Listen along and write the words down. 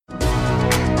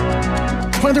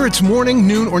Whether it's morning,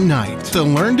 noon, or night, the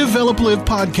Learn, Develop, Live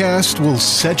podcast will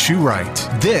set you right.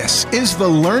 This is the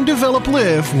Learn, Develop,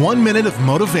 Live 1 Minute of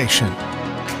Motivation.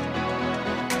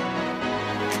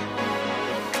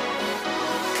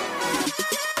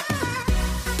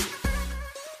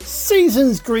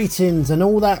 Season's greetings and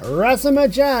all that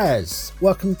razzmatazz.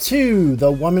 Welcome to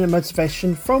the 1 Minute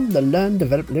Motivation from the Learn,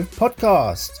 Develop, Live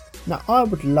podcast. Now, I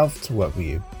would love to work with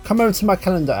you. Come over to my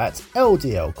calendar at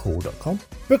ldlcall.com.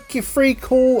 Book your free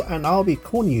call and I'll be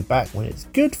calling you back when it's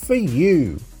good for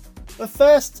you. But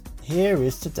first, here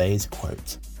is today's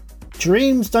quote.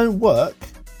 Dreams don't work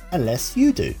unless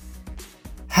you do.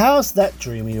 How's that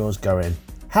dream of yours going?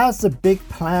 How's the big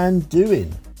plan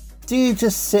doing? Do you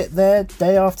just sit there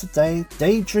day after day,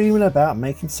 daydreaming about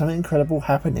making something incredible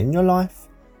happen in your life?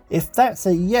 If that's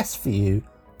a yes for you,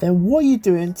 then what are you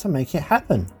doing to make it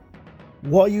happen?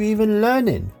 What are you even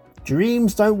learning?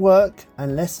 Dreams don't work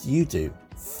unless you do.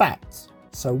 Fact.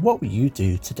 So what will you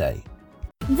do today?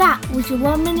 That was your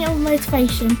 1 minute of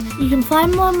motivation. You can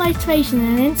find more motivation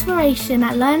and inspiration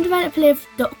at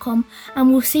learndeveloplive.com,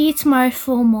 and we'll see you tomorrow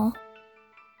for more.